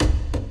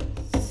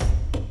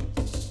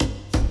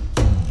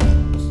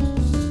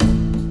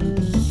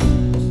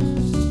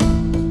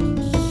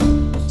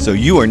So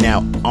you are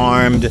now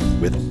armed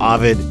with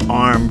Ovid,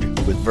 armed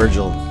with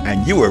Virgil,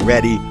 and you are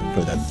ready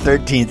for the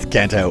 13th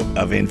canto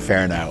of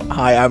Inferno.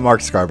 Hi, I'm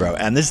Mark Scarborough,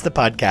 and this is the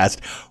podcast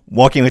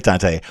Walking with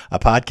Dante, a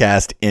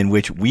podcast in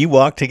which we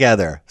walk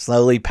together,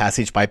 slowly,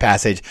 passage by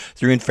passage,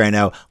 through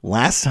Inferno.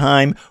 Last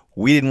time,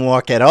 we didn't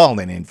walk at all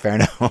in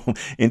Inferno.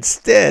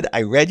 Instead,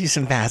 I read you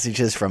some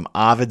passages from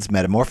Ovid's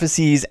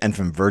Metamorphoses and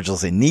from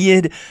Virgil's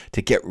Aeneid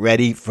to get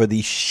ready for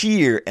the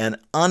sheer and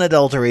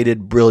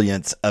unadulterated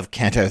brilliance of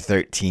Canto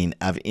 13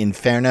 of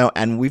Inferno,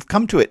 and we've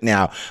come to it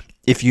now.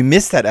 If you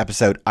missed that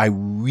episode, I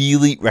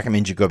really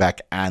recommend you go back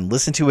and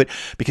listen to it,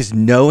 because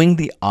knowing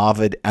the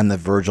Ovid and the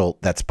Virgil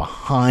that's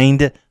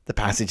behind the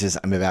passages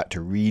I'm about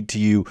to read to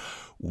you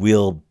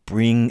will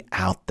bring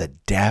out the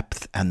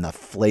depth and the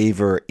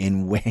flavor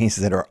in ways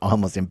that are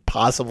almost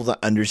impossible to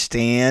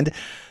understand.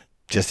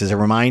 Just as a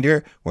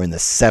reminder, we're in the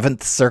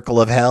 7th circle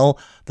of hell,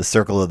 the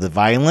circle of the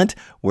violent.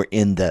 We're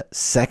in the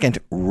 2nd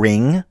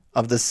ring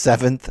of the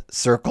 7th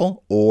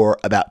circle, or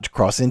about to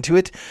cross into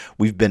it.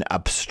 We've been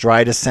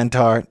astride a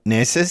centaur,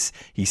 Nessus.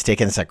 He's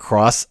taken us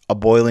across a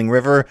boiling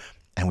river,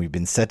 and we've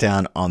been set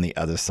down on the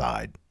other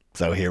side.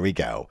 So here we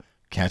go.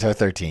 Canto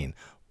 13,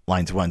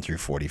 lines 1 through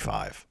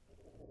 45.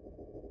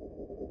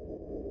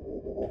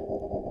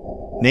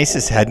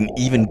 Nessus hadn't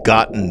even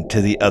gotten to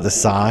the other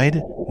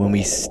side when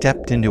we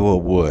stepped into a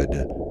wood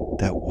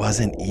that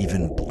wasn't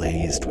even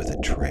blazed with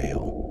a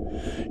trail.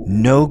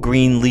 No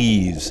green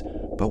leaves,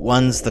 but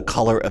ones the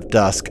color of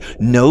dusk.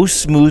 No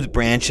smooth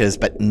branches,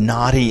 but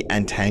knotty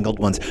and tangled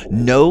ones.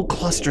 No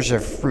clusters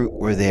of fruit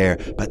were there,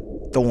 but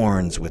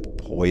thorns with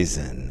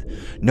poison.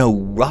 No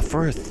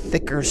rougher,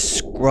 thicker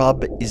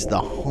scrub is the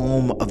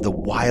home of the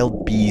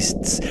wild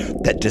beasts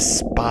that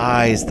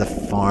despise the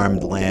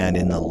farmed land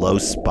in the low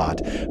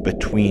spot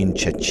between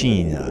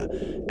Cecina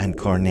and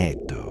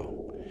Corneto.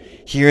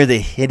 Here the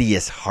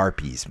hideous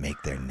harpies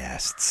make their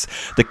nests,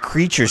 the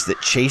creatures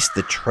that chase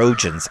the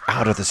Trojans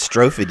out of the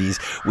Strophides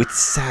with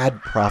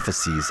sad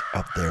prophecies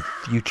of their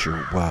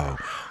future woe.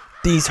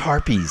 These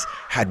harpies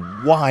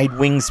had wide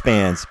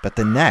wingspans, but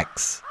the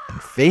necks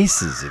and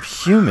faces of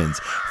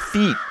humans,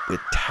 feet with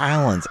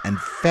talons and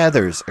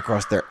feathers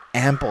across their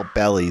ample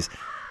bellies,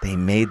 they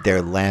made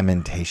their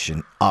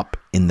lamentation up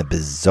in the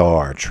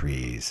bizarre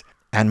trees.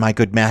 And my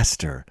good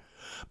master,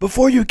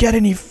 before you get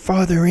any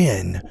farther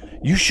in,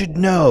 you should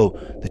know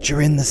that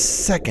you're in the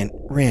 2nd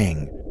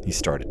ring, he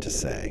started to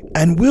say,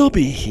 and we'll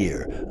be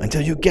here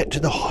until you get to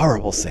the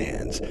horrible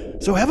sands.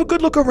 So have a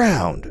good look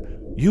around.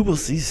 You will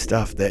see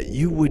stuff that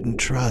you wouldn't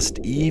trust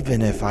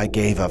even if I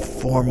gave a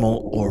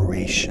formal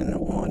oration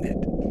on it.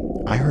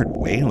 I heard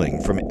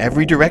wailing from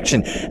every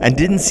direction and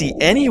didn't see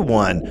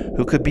anyone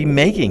who could be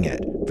making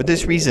it. For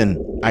this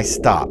reason, I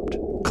stopped,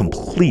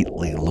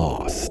 completely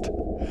lost.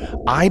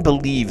 I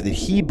believe that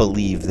he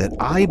believed that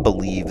I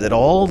believed that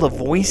all the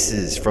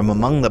voices from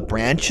among the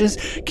branches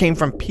came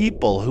from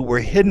people who were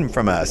hidden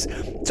from us.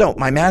 So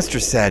my master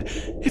said,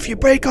 if you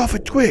break off a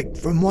twig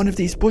from one of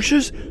these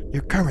bushes,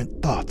 your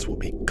current thoughts will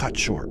be cut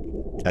short.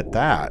 At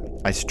that,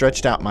 I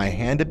stretched out my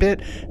hand a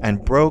bit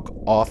and broke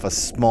off a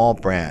small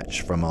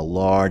branch from a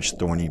large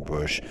thorny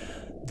bush.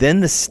 Then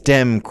the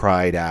stem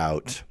cried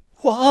out,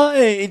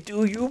 "Why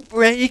do you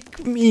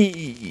break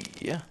me?"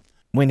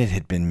 When it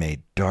had been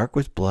made dark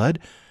with blood,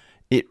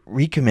 it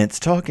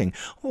recommenced talking.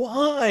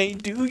 "Why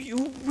do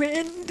you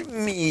rend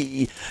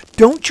me?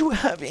 Don't you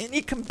have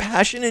any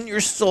compassion in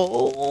your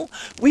soul?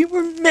 We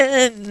were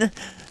men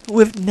who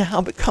have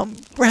now become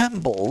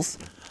brambles.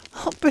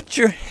 I'll bet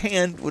your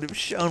hand would have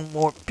shown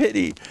more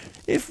pity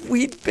if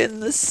we'd been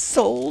the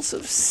souls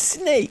of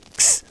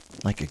snakes."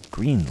 Like a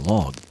green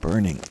log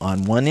burning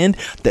on one end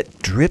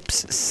that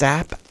drips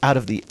sap out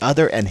of the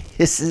other and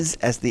hisses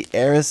as the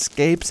air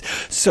escapes,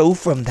 so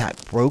from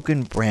that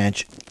broken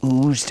branch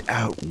oozed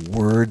out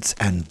words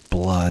and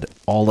blood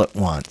all at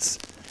once,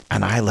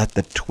 and I let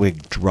the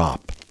twig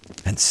drop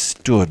and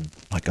stood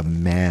like a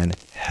man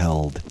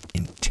held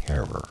in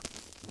terror.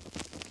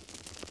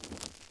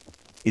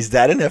 Is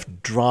that enough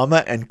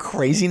drama and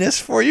craziness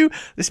for you?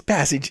 This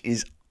passage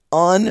is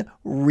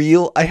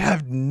unreal. I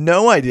have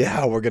no idea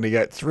how we're going to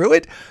get through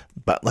it,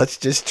 but let's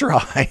just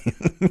try.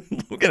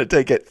 We're going to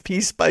take it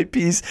piece by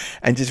piece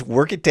and just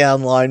work it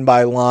down line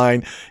by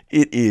line.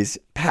 It is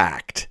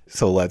packed.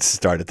 So let's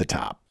start at the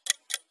top.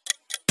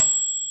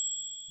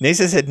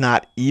 Nessus had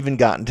not even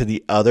gotten to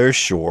the other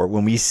shore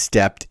when we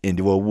stepped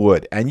into a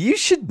wood. And you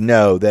should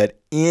know that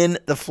in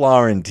the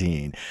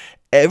Florentine,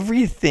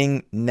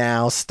 everything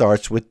now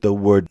starts with the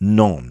word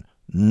non.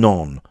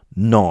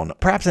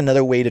 Perhaps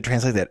another way to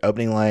translate that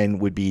opening line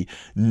would be,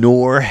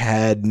 nor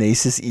had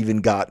Nessus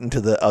even gotten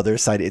to the other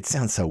side. It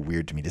sounds so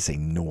weird to me to say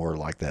nor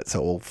like that,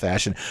 so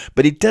old-fashioned.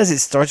 But it does. It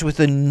starts with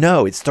a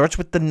no. It starts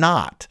with the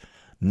not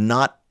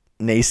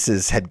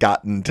Nasus had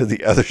gotten to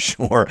the other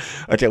shore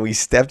until we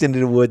stepped into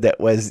the wood that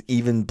wasn't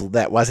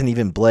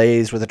even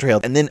blazed with a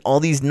trail. And then all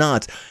these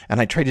knots,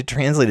 and I tried to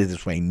translate it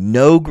this way: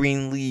 no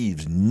green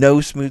leaves,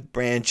 no smooth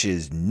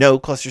branches, no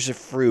clusters of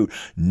fruit,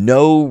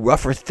 no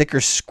rougher, thicker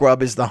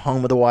scrub is the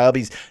home of the wild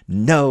bees.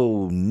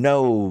 No.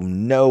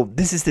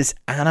 This is this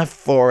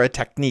anaphora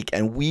technique,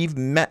 and we've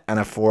met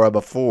anaphora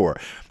before.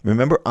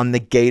 Remember, on the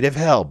gate of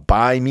hell,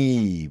 by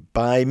me.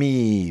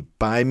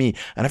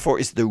 Anaphora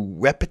is the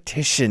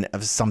repetition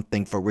of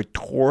something for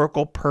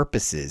rhetorical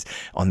purposes.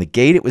 On the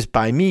gate, it was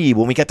by me.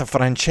 When we got to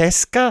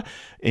Francesca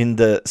in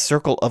the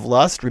circle of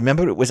lust,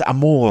 remember, it was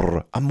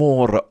amor,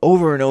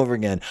 over and over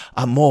again.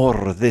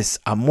 Amor this,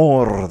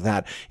 amor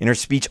that. In her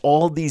speech,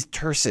 all these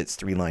tercets,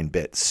 3-line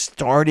bits,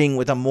 starting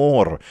with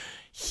amor.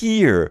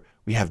 Here,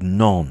 we have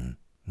non.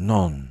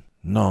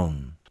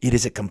 It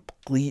is a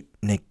complete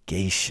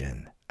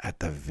negation at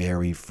the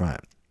very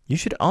front. You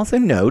should also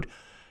note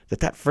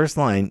that first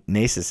line,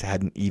 Nasus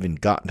hadn't even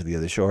gotten to the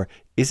other shore,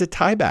 is a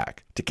tieback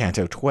to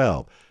Canto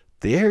 12.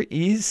 There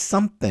is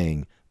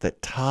something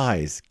that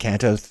ties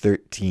Canto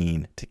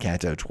 13 to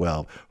Canto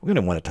 12. We're going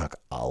to want to talk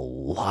a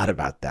lot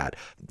about that.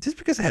 Just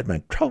because I had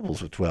my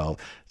troubles with 12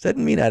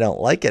 doesn't mean I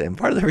don't like it. And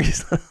part of the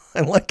reason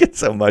I like it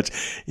so much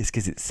is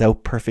because it so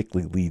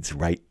perfectly leads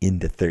right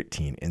into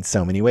 13 in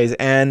so many ways.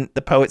 And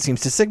the poet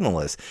seems to signal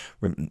us.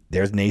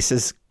 There's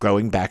Nasus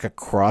growing back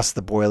across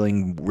the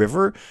boiling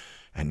river,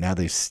 and now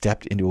they've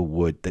stepped into a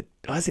wood that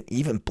wasn't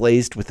even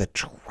blazed with a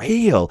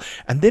trail.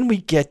 And then we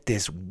get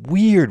this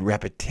weird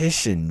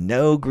repetition.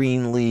 No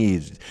green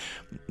leaves,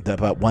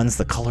 but one's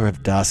the color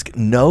of dusk.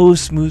 No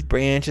smooth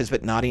branches,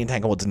 but knotty and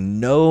tangled.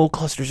 No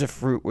clusters of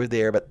fruit were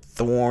there, but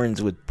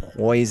thorns with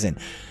poison.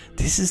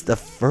 This is the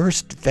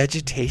first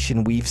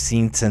vegetation we've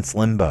seen since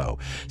Limbo,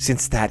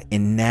 since that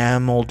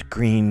enameled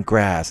green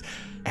grass.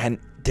 And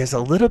there's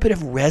a little bit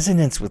of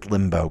resonance with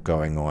Limbo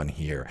going on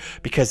here,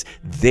 because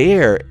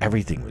there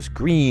everything was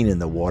green and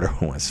the water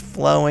was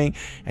flowing,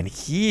 and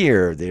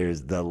here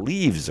the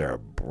leaves are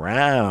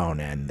brown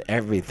and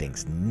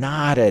everything's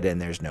knotted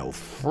and there's no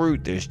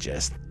fruit. There's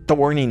just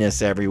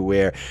thorniness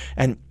everywhere.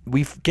 And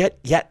we get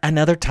yet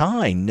another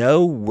tie.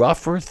 No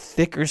rougher,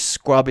 thicker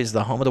scrub is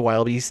the home of the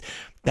wild beasts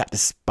that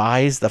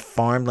despise the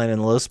farmland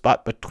and low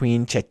spot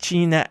between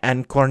Cecina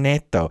and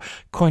Corneto.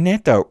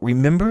 Corneto,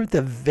 remember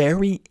the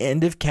very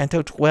end of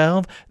Canto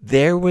 12?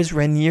 There was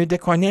Rainier de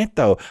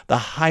Corneto, the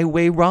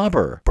highway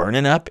robber,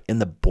 burning up in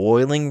the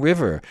boiling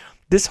river.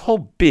 This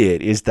whole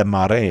bit is the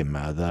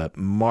Maremma, the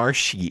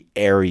marshy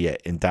area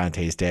in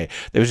Dante's day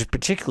that was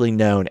particularly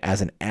known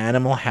as an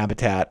animal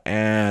habitat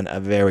and a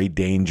very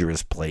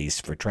dangerous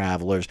place for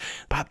travelers.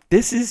 But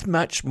this is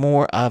much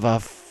more of a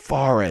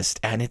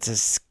forest, and it's a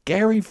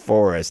scary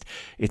forest.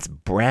 It's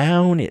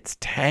brown, it's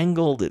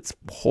tangled, it's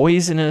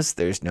poisonous,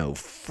 there's no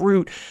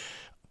fruit,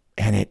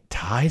 and it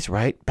ties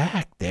right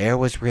back. There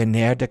was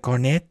Rainier de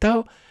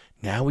Corneto.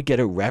 Now we get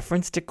a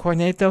reference to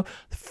Corneto.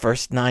 The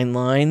first 9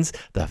 lines,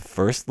 the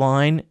first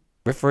line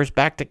refers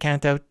back to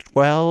Canto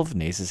 12.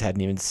 Nasus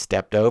hadn't even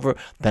stepped over.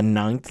 The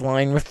 9th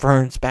line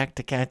refers back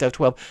to Canto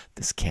 12.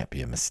 This can't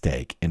be a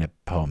mistake in a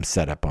poem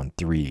set up on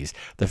 3s.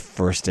 The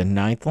 1st and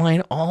 9th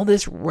line, all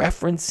this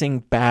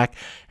referencing back,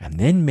 and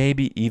then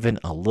maybe even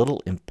a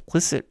little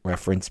implicit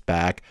reference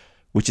back,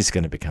 which is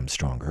going to become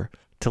stronger,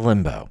 to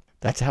Limbo.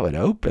 That's how it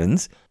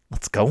opens.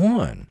 Let's go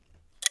on.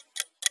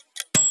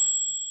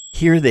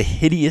 Here are the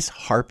hideous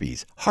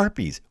harpies.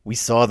 Harpies, we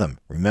saw them.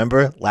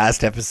 Remember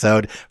last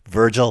episode,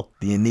 Virgil,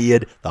 the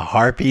Aeneid, the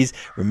harpies?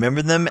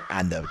 Remember them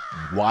and the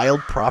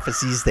wild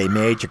prophecies they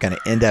made? You're going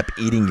to end up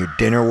eating your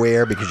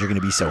dinnerware because you're going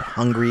to be so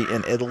hungry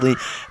in Italy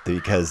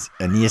because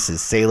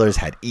Aeneas's sailors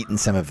had eaten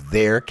some of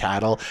their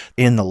cattle.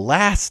 In the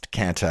last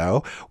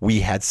canto, we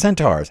had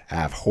centaurs,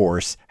 half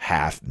horse,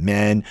 half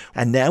men.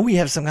 And now we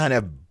have some kind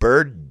of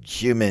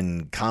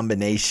bird-human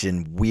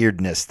combination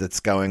weirdness that's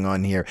going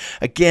on here.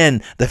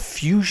 Again, the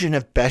fusion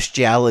of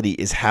bestiality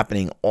is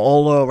happening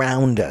all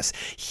around us.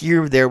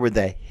 Here, there were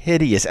the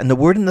hideous, and the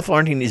word in the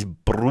Florentine is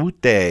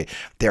brute. They're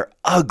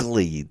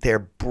ugly, they're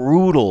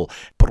brutal,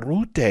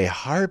 brute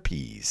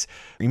harpies.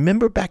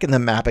 Remember back in the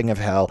mapping of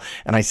hell,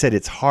 and I said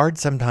it's hard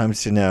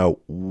sometimes to know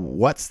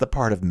what's the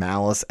part of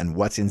malice and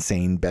what's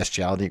insane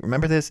bestiality.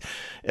 Remember this?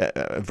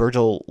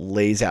 Virgil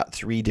lays out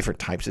 3 different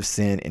types of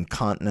sin: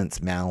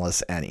 incontinence,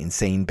 malice, and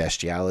insane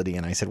bestiality.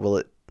 And I said,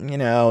 well,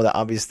 the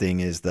obvious thing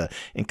is the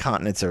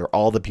incontinence are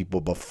all the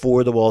people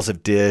before the walls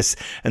of Dis,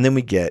 and then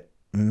we get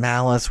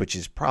malice, which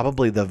is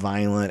probably the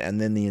violent,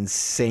 and then the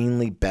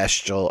insanely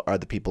bestial are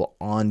the people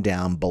on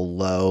down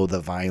below the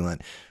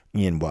violent,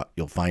 in what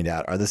you'll find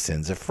out are the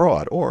sins of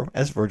fraud, or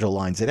as Virgil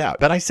lines it out.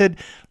 But I said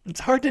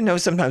it's hard to know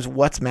sometimes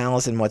what's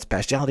malice and what's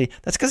bestiality.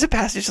 That's because of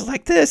passages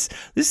like this.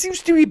 This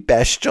seems to be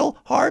bestial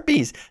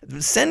harpies,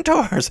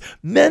 centaurs,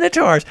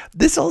 minotaurs.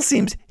 This all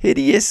seems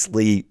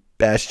hideously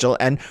bestial,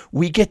 and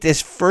we get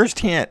this first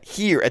hint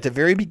here at the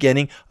very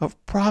beginning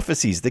of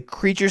prophecies, the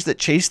creatures that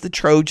chase the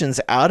Trojans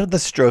out of the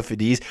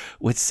Strophides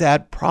with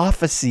sad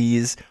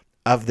prophecies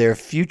of their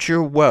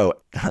future woe.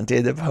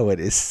 Dante the poet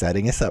is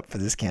setting us up for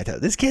this canto.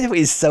 This canto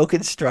is so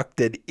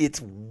constructed,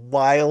 it's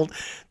wild.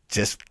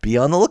 Just be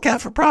on the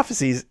lookout for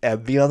prophecies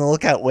and be on the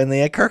lookout when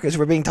they occur, because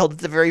we're being told at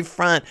the very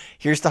front,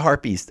 here's the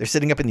harpies. They're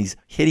sitting up in these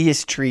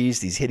hideous trees,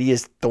 these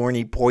hideous,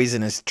 thorny,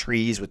 poisonous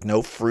trees with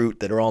no fruit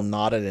that are all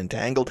knotted and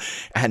tangled.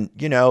 And,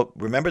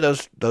 remember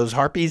those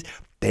harpies?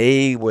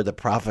 They were the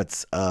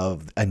prophets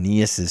of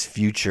Aeneas's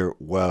future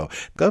woe.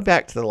 Go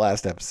back to the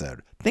last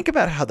episode. Think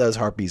about how those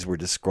harpies were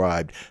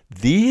described.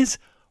 These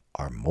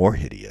are more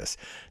hideous.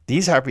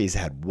 These harpies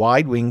had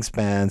wide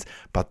wingspans,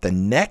 but the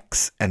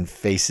necks and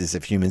faces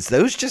of humans,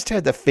 those just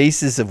had the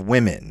faces of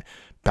women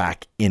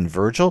back in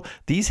Virgil.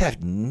 These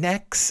have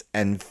necks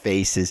and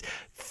faces,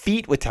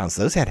 feet with talons.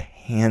 Those had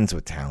hands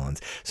with talons.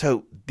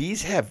 So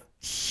these have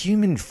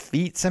human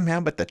feet somehow,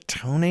 but the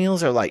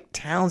toenails are like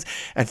talons,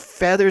 and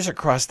feathers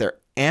across their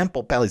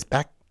ample bellies.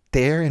 Back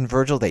there in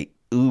Virgil, they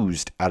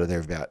oozed out of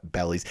their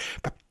bellies,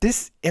 but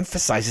this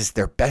emphasizes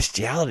their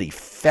bestiality.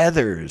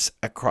 Feathers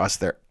across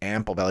their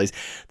ample bellies.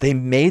 They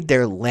made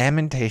their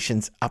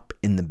lamentations up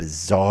in the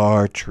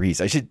bizarre trees.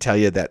 I should tell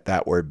you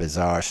that word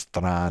bizarre,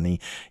 strani,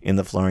 in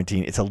the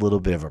Florentine, it's a little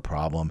bit of a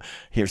problem.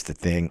 Here's the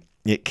thing.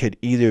 It could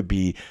either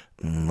be,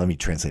 let me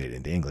translate it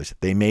into English,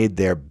 they made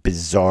their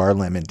bizarre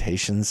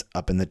lamentations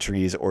up in the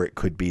trees, or it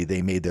could be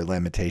they made their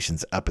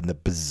lamentations up in the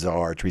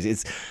bizarre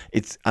trees.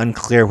 It's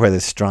unclear whether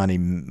Strani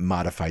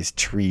modifies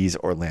trees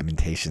or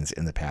lamentations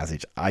in the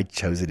passage. I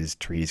chose it as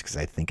trees because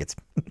I think it's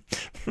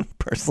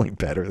personally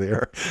better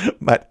there.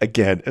 But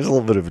again, there's a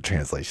little bit of a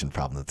translation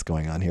problem that's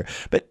going on here.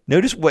 But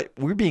notice what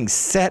we're being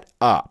set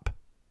up.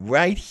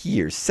 Right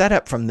here, set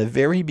up from the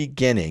very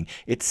beginning,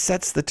 it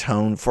sets the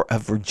tone for a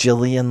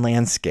Virgilian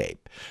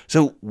landscape.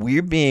 So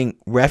we're being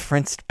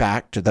referenced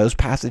back to those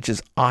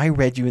passages I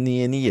read you in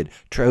the Aeneid,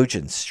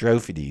 Trojans,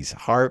 Strophides,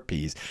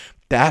 Harpies.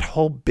 That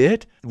whole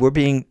bit, we're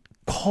being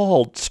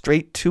called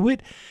straight to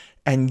it,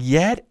 and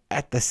yet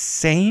at the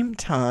same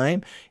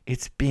time,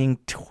 it's being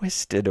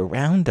twisted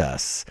around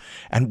us.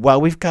 And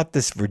while we've got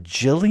this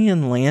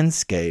Virgilian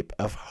landscape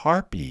of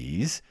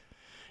Harpies,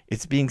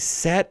 it's being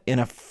set in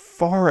a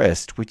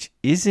forest, which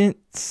isn't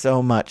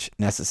so much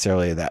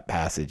necessarily that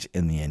passage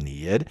in the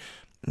Aeneid,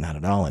 not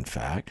at all, in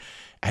fact.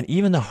 And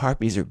even the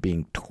harpies are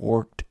being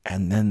torqued,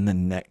 and then the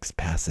next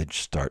passage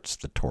starts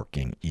the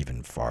torquing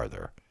even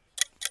farther.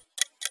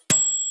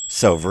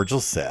 So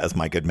Virgil says,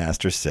 my good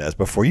master says,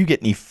 before you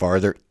get any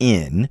farther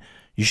in,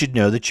 you should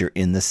know that you're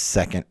in the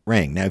second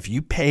ring. Now, if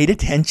you paid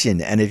attention,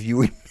 and if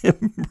you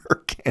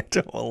remember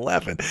Canto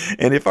 11,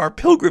 and if our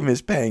pilgrim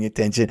is paying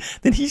attention,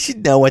 then he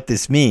should know what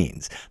this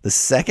means. The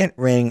second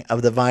ring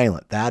of the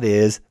violent, that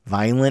is,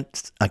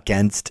 violence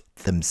against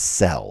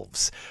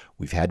themselves.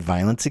 We've had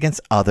violence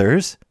against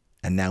others,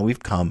 and now we've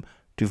come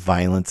to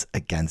violence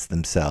against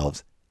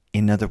themselves.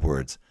 In other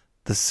words,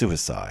 the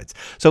suicides.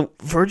 So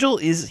Virgil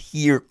is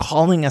here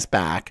calling us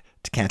back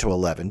to Canto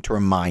 11 to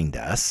remind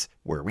us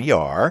where we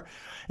are.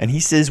 And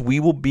he says, we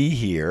will be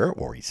here,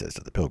 or he says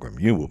to the pilgrim,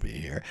 you will be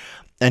here,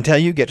 until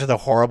you get to the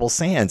horrible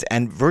sands.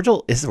 And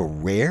Virgil is a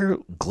rare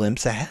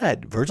glimpse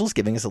ahead. Virgil's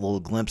giving us a little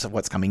glimpse of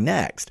what's coming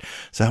next.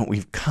 So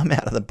we've come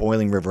out of the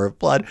boiling river of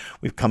blood.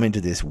 We've come into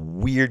this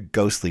weird,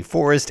 ghostly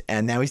forest.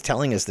 And now he's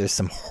telling us there's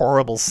some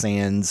horrible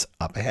sands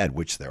up ahead,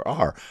 which there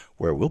are,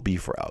 where we'll be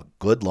for a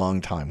good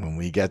long time when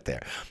we get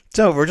there.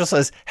 So Virgil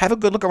says, have a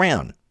good look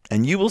around,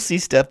 and you will see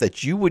stuff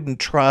that you wouldn't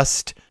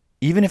trust,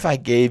 even if I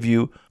gave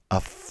you a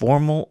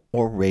formal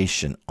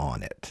oration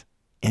on it.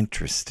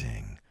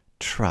 Interesting.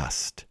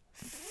 Trust.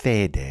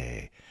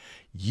 Fede.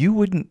 You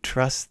wouldn't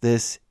trust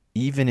this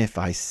even if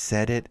I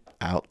said it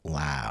out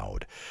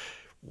loud.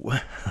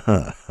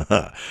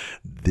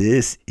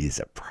 This is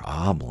a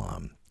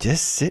problem.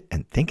 Just sit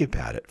and think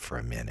about it for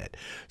a minute.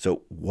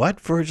 So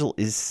what Virgil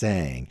is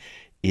saying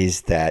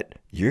is that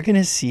you're going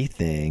to see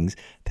things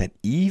that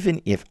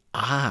even if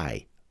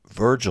I,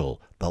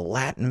 Virgil, the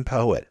Latin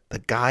poet, the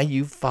guy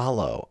you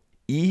follow,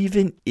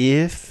 even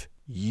if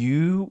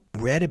you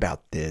read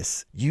about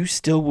this, you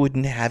still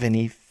wouldn't have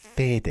any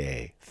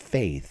fede,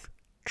 faith,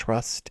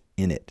 trust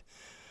in it.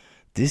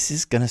 This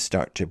is going to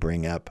start to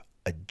bring up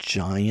a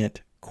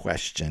giant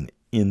question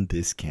in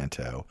this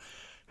canto.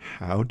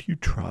 How do you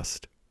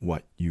trust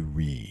what you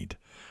read?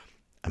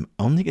 I'm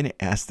only going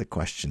to ask the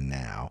question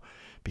now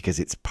because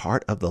it's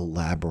part of the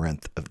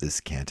labyrinth of this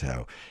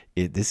canto.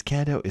 This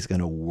canto is going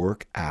to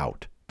work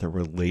out the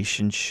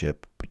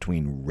relationship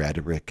between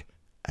rhetoric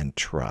and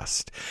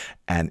trust.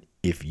 And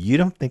if you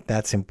don't think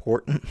that's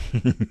important,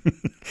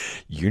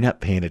 you're not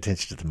paying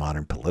attention to the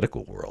modern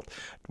political world.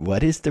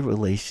 What is the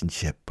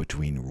relationship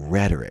between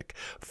rhetoric,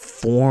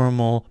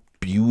 formal,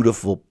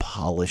 beautiful,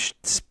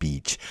 polished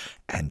speech,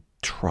 and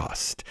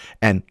trust?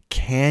 And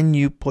can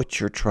you put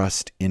your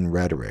trust in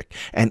rhetoric?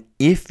 And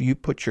if you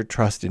put your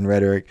trust in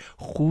rhetoric,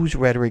 whose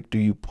rhetoric do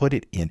you put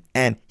it in?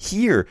 And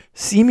here,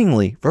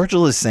 seemingly,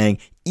 Virgil is saying,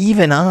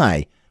 even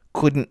I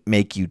couldn't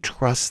make you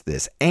trust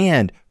this.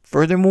 And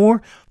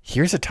furthermore,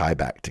 here's a tie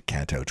back to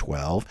Canto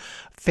 12.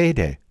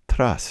 Fede,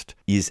 trust,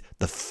 is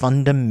the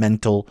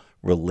fundamental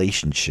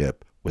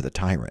relationship with a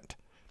tyrant.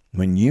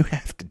 When you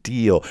have to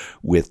deal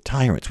with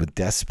tyrants, with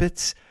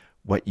despots,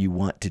 what you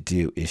want to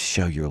do is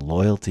show your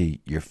loyalty,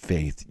 your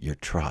faith, your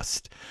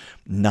trust.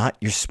 Not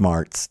your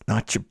smarts,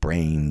 not your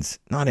brains,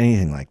 not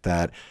anything like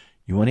that.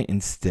 You want to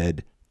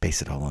instead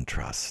base it all on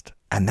trust.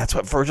 And that's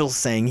what Virgil's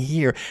saying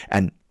here.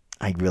 And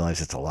I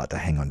realize it's a lot to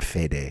hang on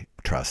fide,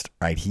 trust,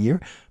 right here.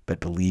 But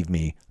believe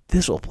me,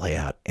 this will play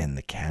out in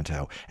the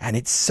canto. And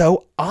it's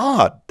so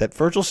odd that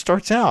Virgil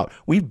starts out.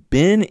 We've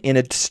been in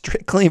a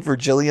strictly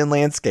Virgilian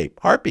landscape.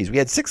 Harpies, we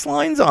had 6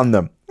 lines on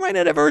them, right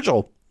out of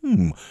Virgil.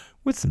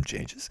 With some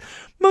changes,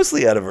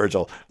 mostly out of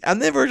Virgil.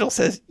 And then Virgil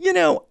says,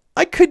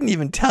 I couldn't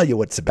even tell you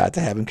what's about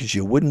to happen because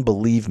you wouldn't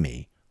believe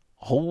me.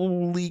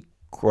 Holy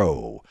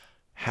crow.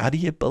 How do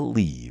you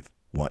believe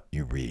what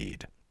you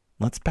read?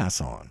 Let's pass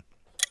on.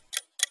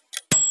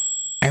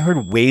 I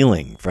heard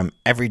wailing from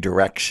every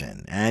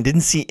direction and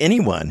didn't see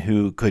anyone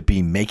who could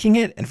be making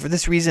it. And for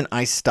this reason,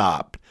 I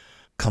stopped,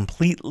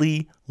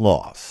 completely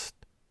lost.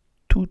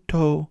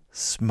 Tutto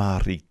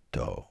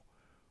smarrito.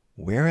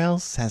 Where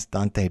else has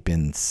Dante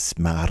been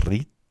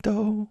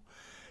smarrito?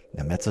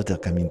 Nel mezzo del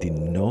cammin di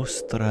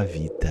nostra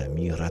vita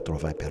mi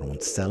ritrovai per un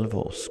selva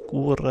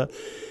oscura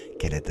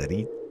che la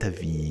dritta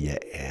via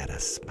era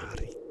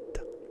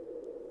smarrita.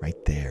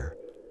 Right there,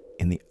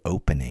 in the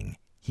opening,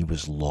 he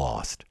was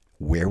lost.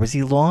 Where was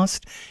he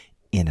lost?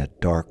 In a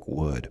dark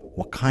wood.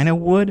 What kind of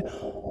wood?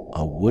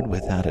 A wood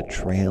without a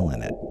trail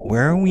in it.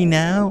 Where are we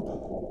now?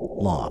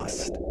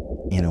 Lost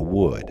in a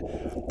wood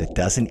that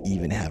doesn't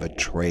even have a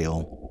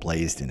trail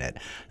blazed in it.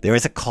 There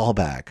is a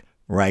callback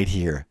right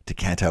here to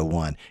Canto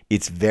 1.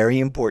 It's very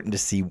important to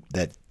see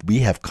that we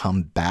have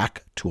come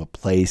back to a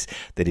place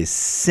that is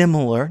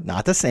similar,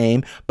 not the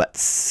same, but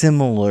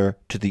similar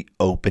to the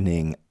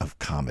opening of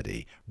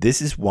comedy.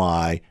 This is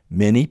why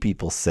many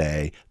people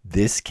say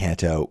this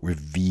canto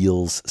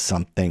reveals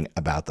something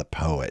about the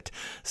poet,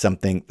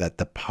 something that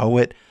the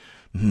poet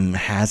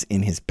has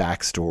in his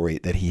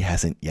backstory that he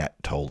hasn't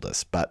yet told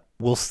us. But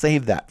we'll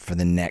save that for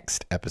the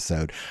next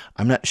episode.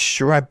 I'm not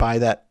sure I buy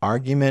that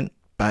argument,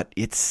 but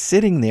it's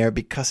sitting there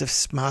because of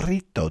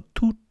smarrito,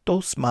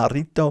 tutto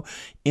smarrito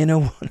in a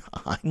wood.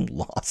 I'm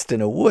lost in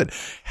a wood.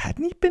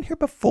 Hadn't he been here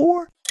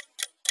before?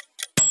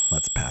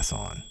 Let's pass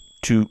on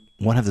to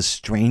one of the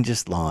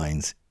strangest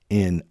lines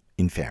in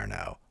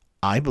Inferno.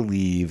 I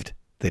believed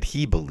that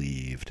he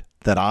believed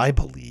that I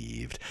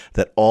believed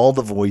that all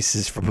the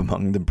voices from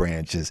among the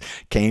branches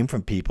came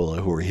from people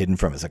who were hidden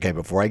from us. Okay,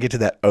 before I get to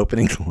that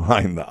opening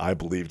line, that I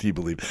believed, he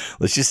believed,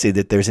 let's just say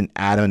that there's an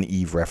Adam and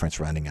Eve reference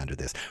running under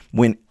this.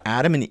 When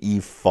Adam and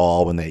Eve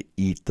fall, when they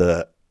eat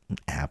the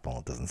apple,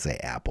 it doesn't say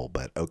apple,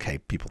 but okay,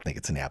 people think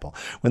it's an apple.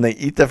 When they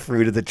eat the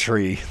fruit of the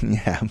tree,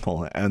 the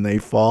apple, and they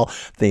fall,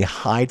 they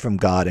hide from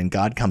God, and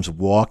God comes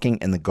walking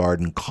in the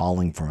garden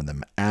calling for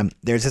them. And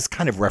there's this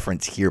kind of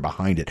reference here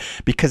behind it,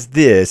 because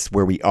this,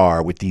 where we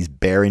are with these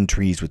barren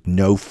trees with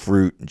no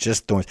fruit,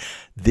 just thorns,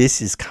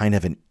 this is kind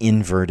of an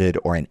inverted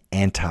or an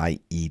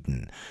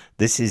anti-Eden.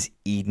 This is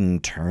Eden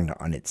turned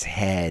on its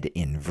head,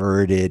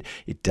 inverted.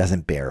 It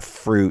doesn't bear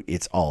fruit.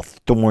 It's all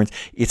thorns.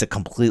 It's a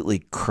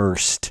completely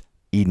cursed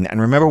Eden.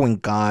 And remember when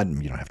God,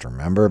 you don't have to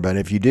remember, but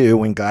if you do,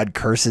 when God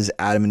curses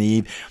Adam and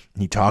Eve,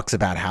 he talks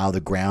about how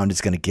the ground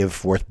is going to give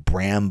forth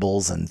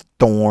brambles and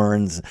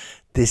thorns.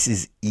 This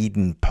is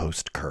Eden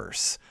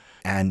post-curse.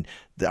 And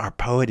our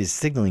poet is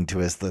signaling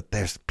to us that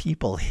there's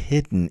people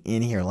hidden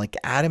in here, like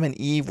Adam and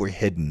Eve were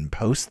hidden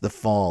post the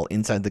fall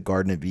inside the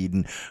Garden of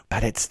Eden.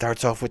 But it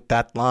starts off with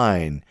that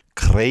line,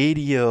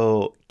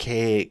 Credio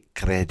che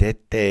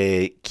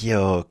credete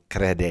ch'io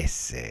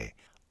credesse.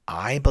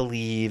 I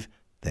believe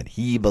that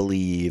he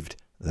believed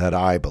that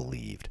I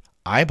believed.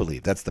 I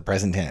believe, that's the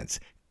present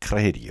tense,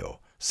 credio.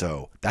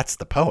 So that's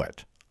the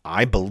poet.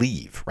 I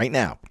believe, right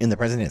now, in the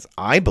present tense,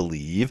 I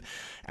believe,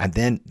 and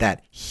then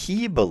that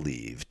he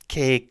believed,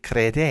 che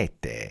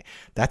credete.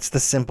 That's the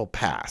simple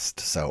past.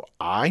 So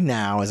I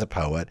now, as a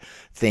poet,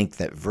 think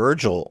that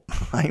Virgil,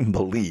 I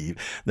believe,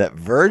 that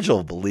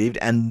Virgil believed,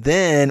 and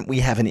then we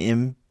have an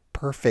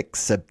imperfect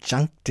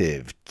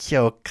subjunctive,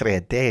 ch'io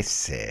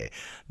credesse,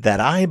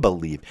 that I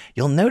believe.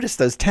 You'll notice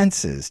those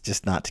tenses,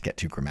 just not to get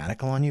too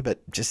grammatical on you,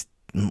 but just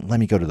let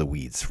me go to the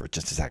weeds for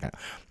just a second.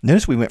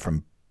 Notice we went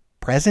from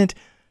present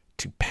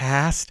to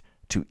past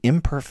to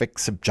imperfect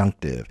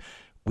subjunctive.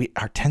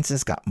 Our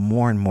tenses got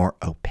more and more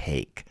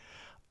opaque.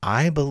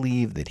 I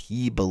believe that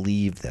he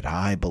believed that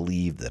I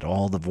believe that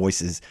all the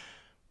voices.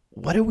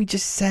 What did we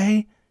just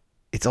say?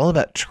 It's all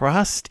about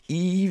trust.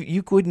 Eve,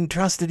 you couldn't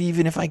trust it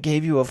even if I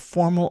gave you a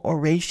formal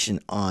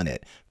oration on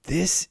it.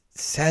 This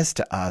says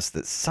to us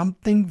that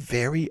something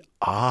very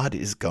odd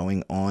is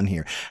going on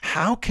here.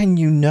 How can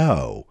you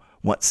know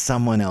what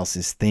someone else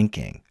is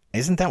thinking?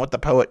 Isn't that what the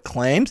poet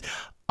claims?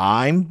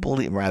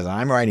 as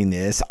I'm writing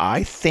this,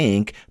 I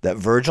think that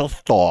Virgil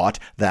thought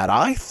that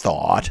I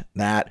thought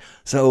that.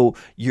 So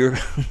you're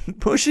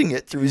pushing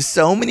it through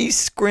so many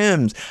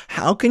scrims.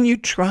 How can you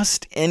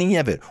trust any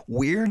of it?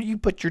 Where do you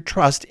put your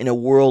trust in a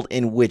world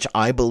in which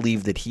I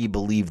believe that he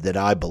believed that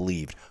I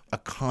believed? A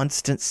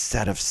constant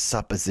set of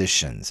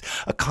suppositions,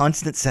 a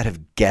constant set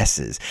of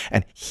guesses.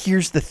 And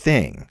here's the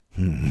thing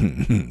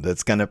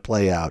that's going to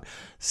play out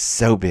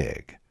so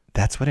big.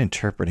 That's what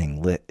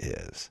interpreting lit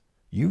is.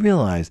 You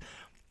realize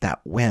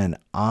that when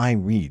I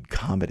read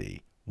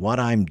comedy, what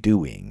I'm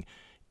doing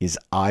is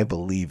I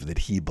believe that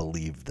he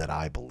believed that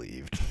I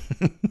believed.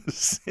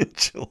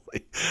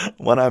 Essentially,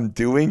 what I'm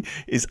doing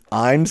is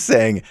I'm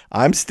standing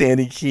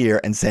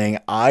here and saying,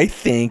 I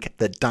think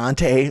that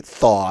Dante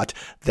thought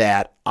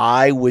that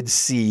I would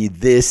see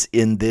this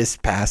in this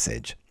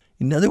passage.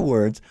 In other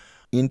words,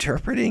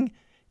 interpreting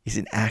is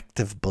an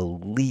act of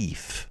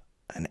belief,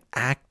 an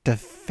act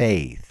of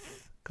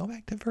faith. Go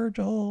back to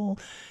Virgil.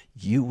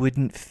 You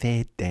wouldn't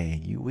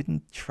fede, you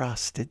wouldn't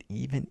trust it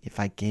even if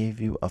I gave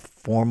you a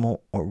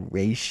formal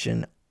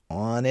oration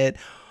on it.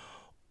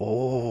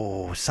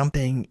 Oh,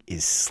 something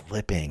is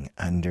slipping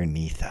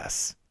underneath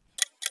us.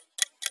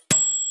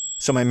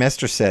 So my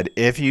master said,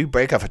 if you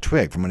break off a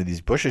twig from one of these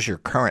bushes, your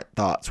current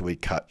thoughts will be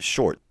cut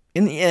short.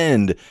 In the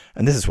end,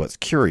 and this is what's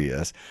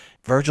curious,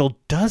 Virgil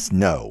does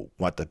know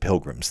what the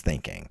pilgrim's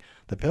thinking.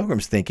 The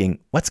pilgrim's thinking,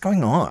 what's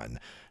going on?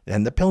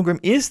 And the pilgrim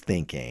is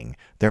thinking,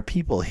 there are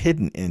people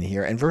hidden in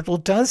here. And Virgil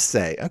does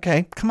say,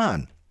 okay, come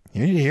on.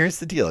 Here's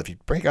the deal. If you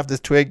break off this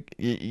twig,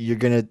 you're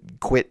going to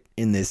quit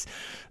in this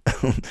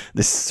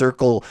this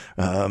circle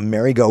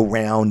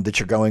merry-go-round that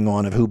you're going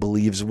on of who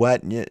believes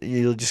what.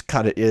 You'll just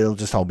cut it. It'll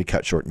just all be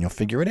cut short and you'll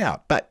figure it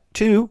out. But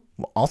two,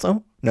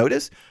 also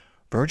notice,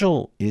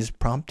 Virgil is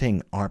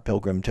prompting our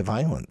pilgrim to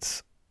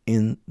violence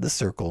in the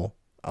circle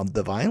of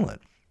the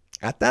violent.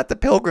 At that, the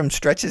pilgrim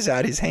stretches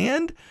out his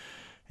hand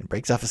and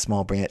breaks off a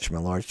small branch from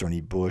a large thorny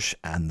bush,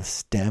 and the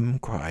stem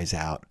cries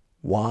out,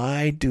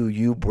 why do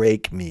you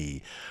break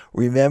me?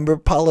 Remember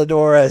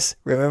Polydorus.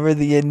 Remember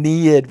the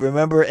Aeneid.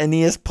 Remember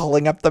Aeneas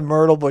pulling up the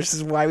myrtle bush. This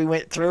is why we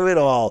went through it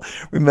all.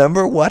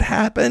 Remember what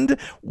happened?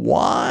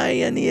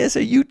 Why, Aeneas,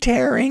 are you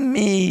tearing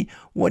me?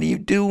 What are you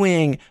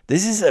doing?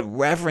 This is a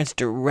reference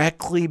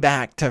directly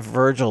back to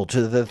Virgil,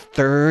 to the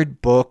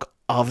third book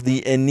of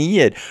the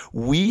Aeneid.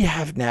 We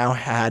have now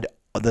had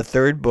the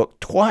third book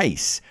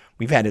twice.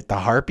 We've had the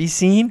Harpy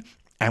scene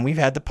and we've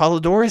had the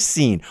Polydorus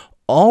scene,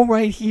 all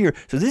right here.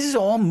 So this is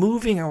all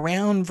moving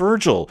around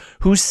Virgil,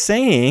 who's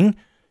saying,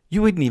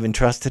 you wouldn't even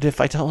trust it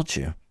if I told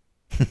you.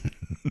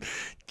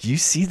 Do you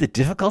see the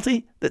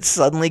difficulty that's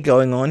suddenly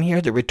going on here?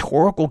 The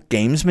rhetorical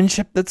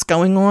gamesmanship that's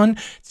going on?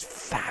 It's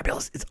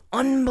fabulous. It's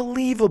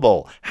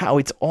unbelievable how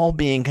it's all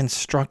being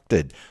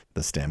constructed.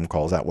 The stem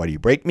calls out, why do you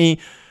break me?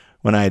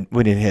 When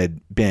it had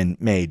been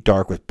made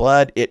dark with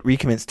blood, it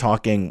recommenced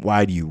talking,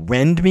 why do you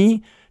rend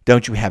me?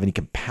 Don't you have any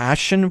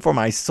compassion for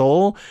my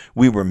soul?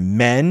 We were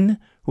men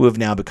who have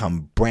now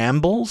become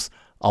brambles.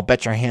 I'll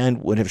bet your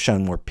hand would have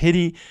shown more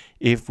pity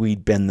if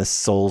we'd been the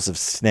souls of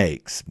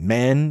snakes.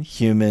 Men,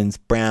 humans,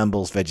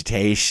 brambles,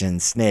 vegetation,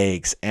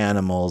 snakes,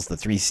 animals, the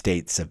three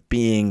states of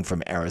being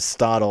from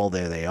Aristotle.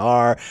 There they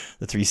are,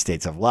 the three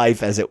states of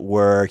life, as it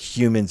were,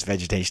 humans,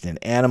 vegetation,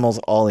 and animals,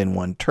 all in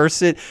one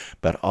tercet.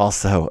 But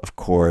also, of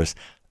course,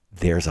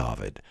 there's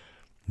Ovid.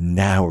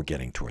 Now we're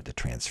getting toward the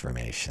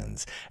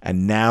transformations.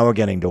 And now we're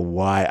getting to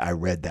why I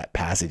read that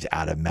passage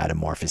out of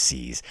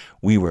Metamorphoses.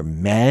 We were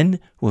men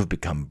who have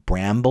become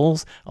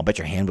brambles. I'll bet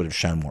your hand would have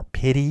shown more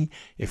pity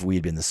if we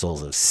had been the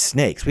souls of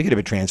snakes. We could have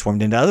been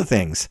transformed into other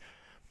things.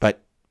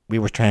 But we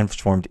were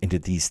transformed into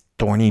these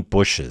thorny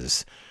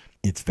bushes.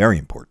 It's very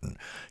important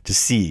to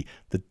see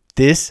that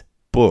this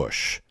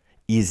bush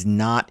is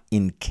not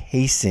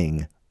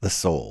encasing the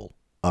soul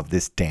of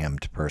this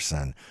damned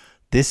person.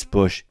 This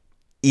bush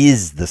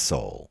is the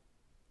soul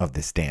of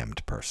this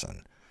damned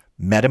person,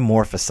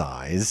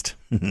 metamorphosized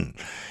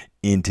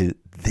into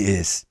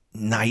this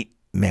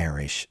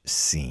nightmarish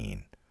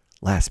scene.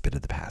 Last bit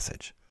of the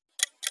passage.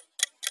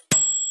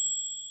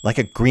 Like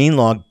a green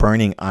log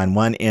burning on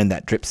one end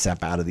that drips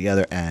sap out of the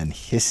other and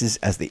hisses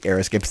as the air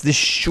escapes. This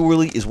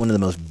surely is one of the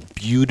most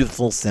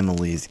beautiful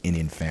similes in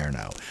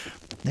Inferno.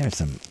 There's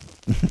some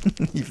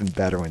even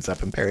better ones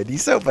up in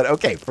Paradiso, but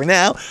okay, for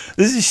now,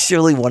 this is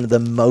surely one of the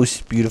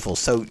most beautiful.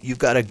 So you've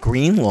got a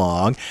green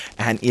log,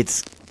 and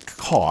it's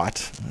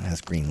caught,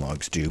 as green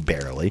logs do,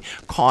 barely,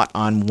 caught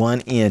on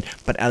one end,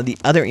 but out of the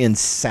other end,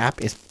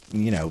 sap is,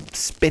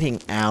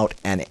 spitting out,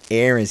 and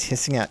air is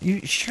hissing out.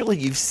 Surely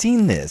you've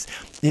seen this.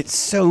 It's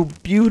so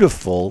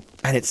beautiful,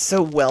 and it's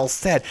so well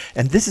said,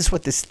 and this is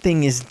what this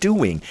thing is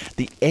doing.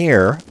 The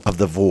air of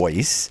the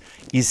voice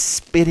is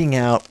spitting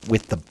out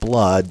with the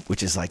blood,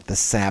 which is like the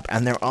sap,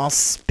 and they're all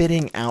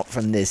spitting out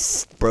from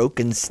this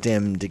broken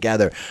stem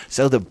together.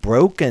 So that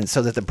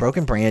the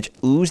broken branch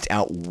oozed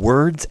out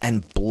words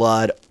and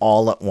blood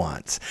all at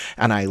once.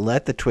 And I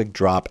let the twig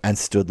drop and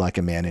stood like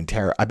a man in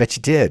terror. I bet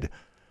you did,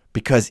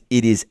 because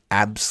it is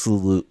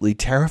absolutely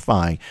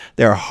terrifying.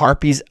 There are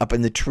harpies up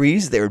in the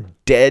trees. They're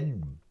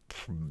dead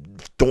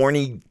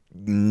thorny,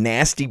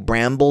 nasty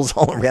brambles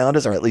all around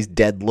us, or at least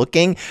dead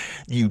looking.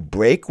 You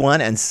break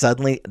one and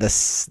suddenly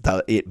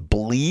it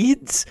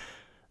bleeds.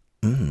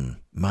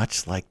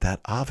 Much like that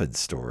Ovid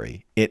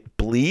story. It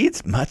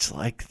bleeds much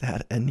like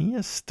that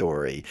Aeneas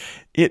story.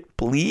 It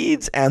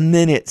bleeds and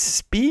then it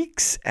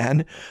speaks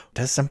and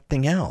does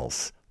something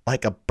else.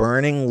 Like a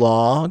burning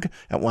log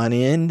at one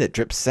end that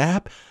drips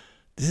sap.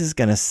 This is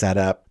going to set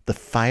up the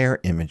fire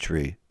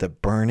imagery, the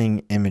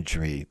burning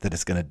imagery that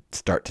is going to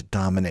start to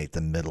dominate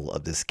the middle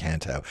of this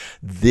canto.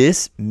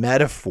 This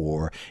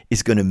metaphor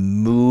is going to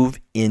move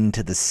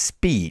into the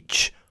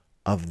speech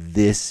of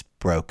this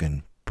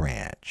broken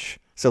branch.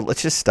 So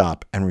let's just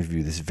stop and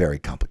review this very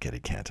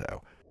complicated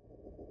canto.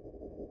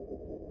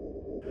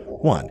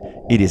 1.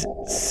 It is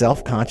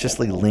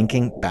self-consciously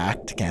linking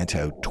back to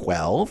Canto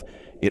 12.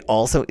 It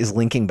also is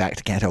linking back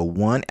to Canto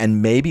 1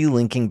 and maybe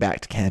linking back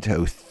to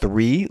Canto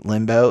 3,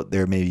 Limbo.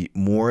 There may be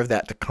more of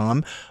that to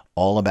come,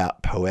 all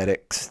about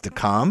poetics to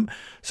come.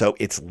 So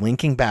it's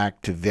linking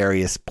back to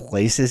various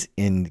places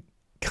in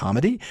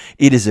comedy.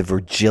 It is a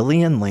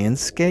Virgilian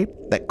landscape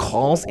that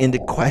calls into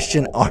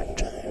question our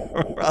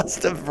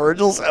trust of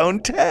Virgil's own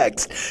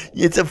text.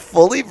 It's a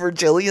fully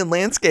Virgilian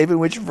landscape in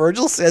which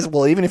Virgil says,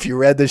 well, even if you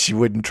read this, you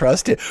wouldn't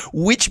trust it,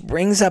 which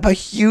brings up a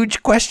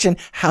huge question.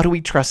 How do we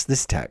trust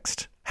this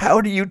text?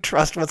 How do you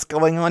trust what's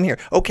going on here?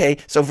 Okay,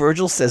 so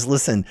Virgil says,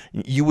 listen,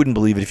 you wouldn't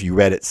believe it if you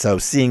read it, so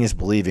seeing is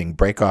believing,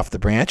 break off the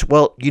branch.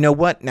 Well, you know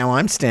what? Now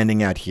I'm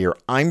standing out here.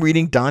 I'm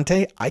reading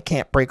Dante. I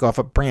can't break off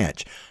a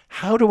branch.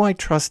 How do I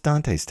trust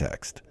Dante's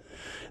text?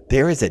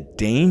 There is a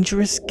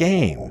dangerous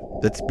game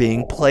that's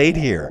being played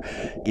here.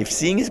 If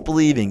seeing is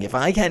believing, if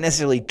I can't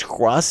necessarily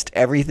trust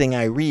everything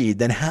I read,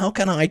 then how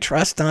can I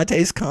trust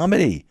Dante's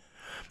comedy?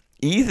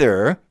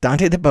 Either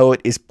Dante the poet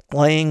is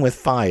playing with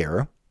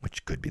fire,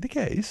 which could be the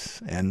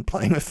case, and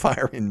playing with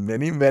fire in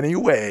many, many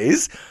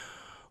ways,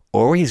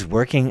 or he's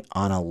working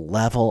on a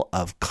level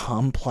of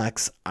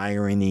complex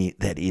irony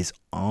that is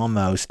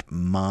almost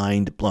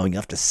mind-blowing. You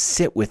have to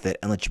sit with it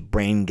and let your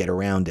brain get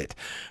around it.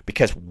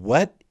 Because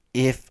what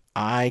if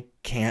I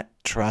can't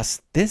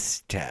trust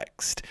this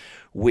text,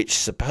 which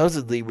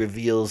supposedly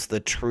reveals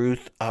the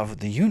truth of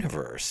the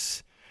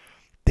universe?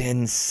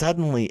 Then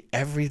suddenly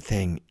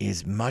everything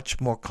is much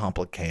more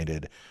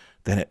complicated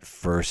than it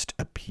first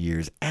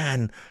appears.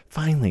 And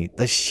finally,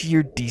 the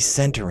sheer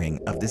decentering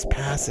of this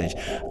passage.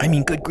 I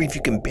mean, good grief,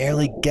 you can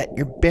barely get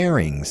your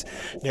bearings.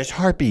 There's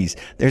harpies,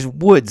 there's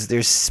woods,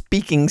 there's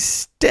speaking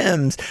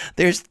stems,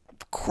 there's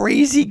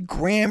crazy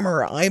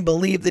grammar. I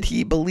believe that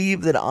he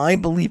believed that I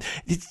believe.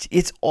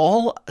 It's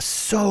all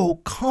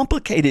so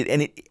complicated,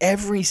 and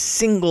every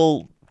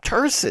single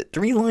tercet,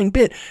 3-line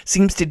bit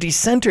seems to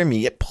decenter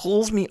me. It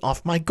pulls me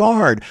off my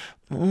guard.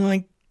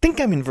 I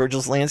think I'm in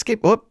Virgil's landscape.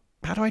 Oh,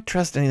 how do I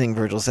trust anything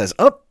Virgil says?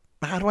 Oh,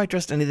 how do I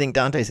trust anything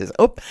Dante says?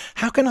 Oh,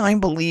 how can I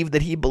believe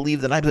that he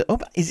believed that I believe? Oh,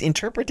 is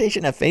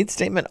interpretation a faith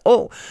statement?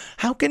 Oh,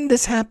 how can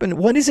this happen?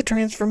 What is a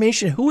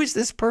transformation? Who is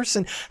this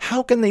person?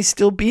 How can they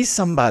still be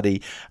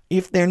somebody?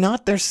 If they're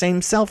not their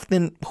same self,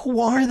 then who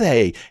are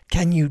they?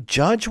 Can you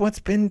judge what's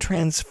been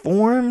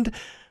transformed?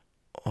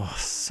 Oh,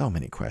 so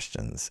many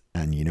questions.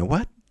 And you know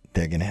what?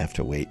 They're going to have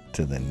to wait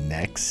to the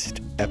next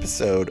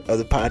episode of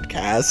the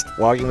podcast,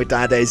 Walking with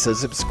Dante, so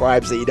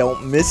subscribe so you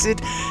don't miss it.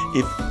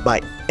 If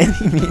by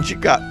any means you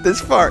got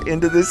this far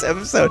into this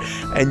episode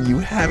and you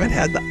haven't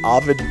had the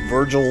Ovid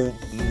Virgil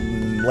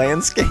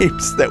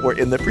landscapes that were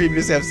in the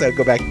previous episode,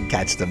 go back and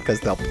catch them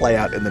because they'll play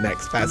out in the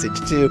next passage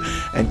too.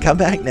 And come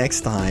back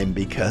next time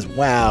because,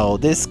 wow,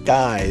 this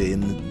guy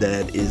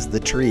that is the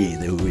tree,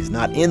 who is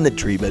not in the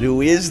tree, but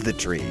who is the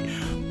tree.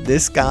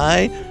 This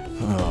guy,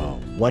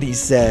 what he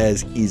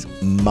says is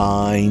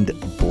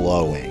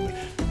mind-blowing.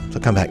 So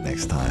come back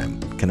next time.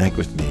 Connect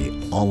with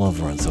me all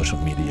over on social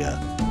media.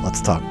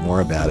 Let's talk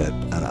more about it.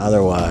 And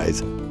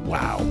otherwise,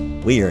 wow,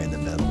 we are in the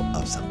middle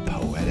of some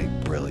poetic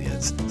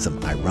brilliance,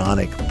 some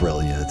ironic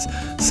brilliance,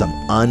 some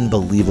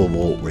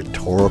unbelievable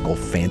rhetorical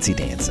fancy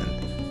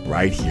dancing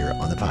right here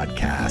on the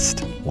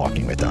podcast,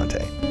 Walking with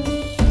Dante.